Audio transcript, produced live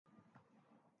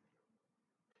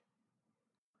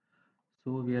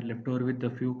So we are left over with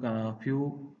the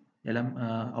few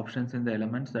options in the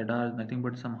elements that are nothing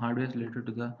but some hardware related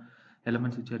to the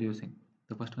elements which you are using.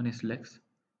 The first one is legs.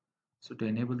 So to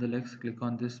enable the legs, click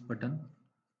on this button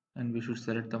and we should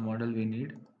select the model we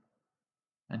need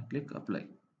and click apply.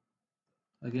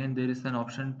 Again, there is an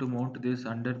option to mount this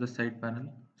under the side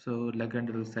panel. So leg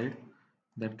under the side.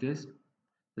 In that case,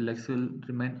 the legs will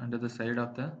remain under the side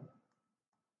of the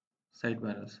side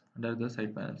panels, under the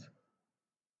side panels.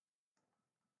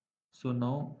 So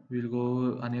now we'll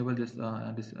go enable this,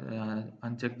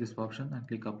 uncheck this option and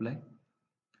click apply.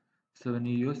 So when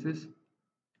you use this,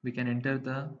 we can enter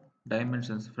the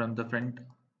dimensions from the front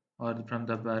or from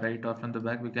the right or from the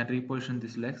back. We can reposition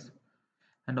these legs,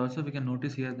 and also we can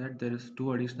notice here that there is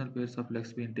two additional pairs of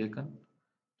legs being taken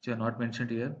which are not mentioned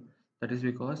here. That is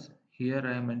because here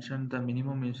I mentioned the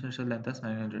minimum initial length as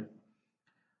 900.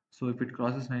 So if it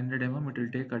crosses 900 mm, it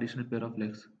will take additional pair of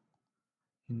legs.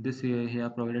 In this here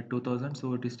provided 2000,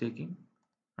 so it is taking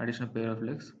additional pair of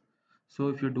legs. So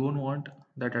if you don't want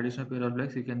that additional pair of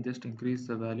legs, you can just increase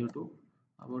the value to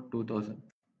about 2000.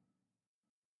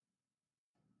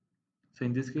 So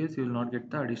in this case, you will not get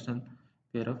the additional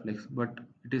pair of legs, but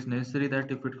it is necessary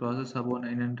that if it crosses above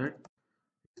 900,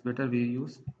 it's better we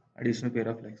use additional pair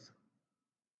of legs.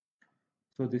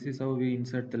 So this is how we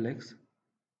insert the legs.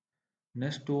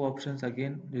 Next two options,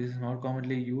 again, this is not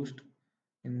commonly used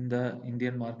in the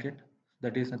Indian market.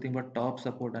 That is nothing but top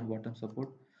support and bottom support.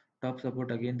 Top support,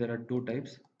 again, there are two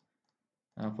types.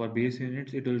 For base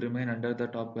units, it will remain under the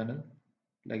top panel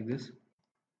like this.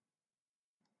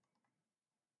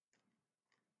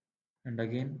 And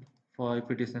again, for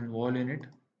if it is an wall unit,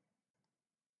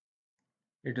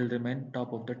 it will remain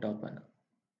top of the top panel.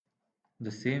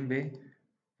 The same way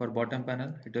for bottom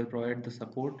panel, it will provide the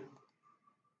support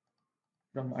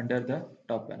from under the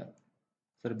top panel,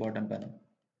 sorry, bottom panel.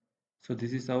 So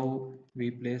this is how we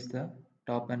place the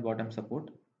top and bottom support.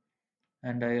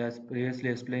 And I as previously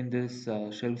explained this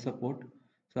shelf support.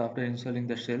 So after installing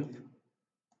the shelf,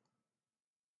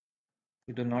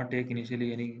 it will not take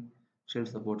initially any shelf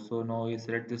support. So now we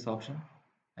select this option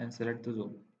and select the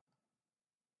zone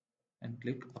and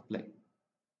click apply.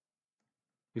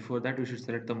 Before that, we should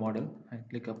select the model and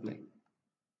click apply.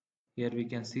 Here we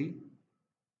can see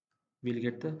we'll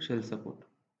get the shelf support.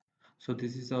 So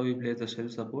this is how we place the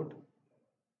shelf support.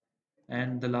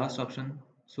 And the last option,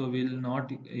 so we'll not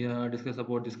discuss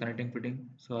about this connecting fitting.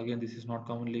 So again, this is not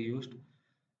commonly used.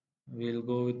 We'll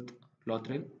go with cloth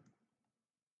rail.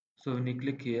 So when you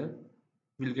click here,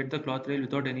 we'll get the cloth rail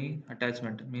without any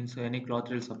attachment, means any cloth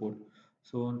rail support.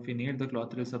 So if we need the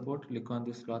cloth rail support, click on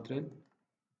this cloth rail.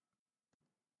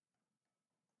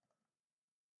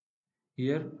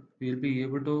 Here we will be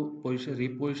able to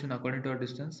reposition according to our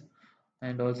distance,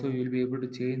 and also we will be able to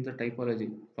change the typology,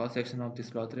 cross section of this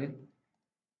cloth rail,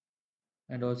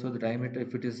 and also the diameter.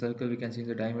 If it is circle, we can change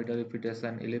the diameter. If it is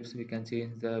an ellipse, we can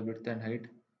change the width and height.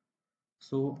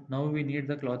 So now we need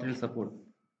the cloth rail support.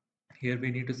 Here we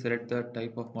need to select the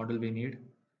type of model we need,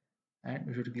 and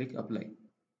we should click apply.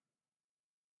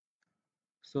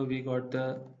 So we got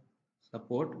the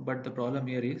support, but the problem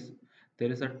here is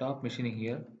there is a top machining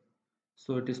here,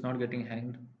 so it is not getting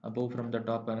hanged above from the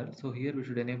top panel. So here we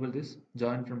should enable this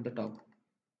join from the top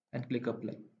and click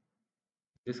apply. In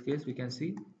this case, we can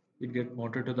see it get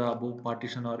mounted to the above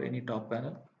partition or any top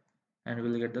panel, and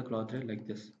we will get the cloth rail like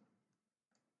this.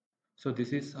 So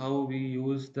this is how we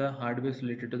use the hardware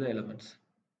related to the elements.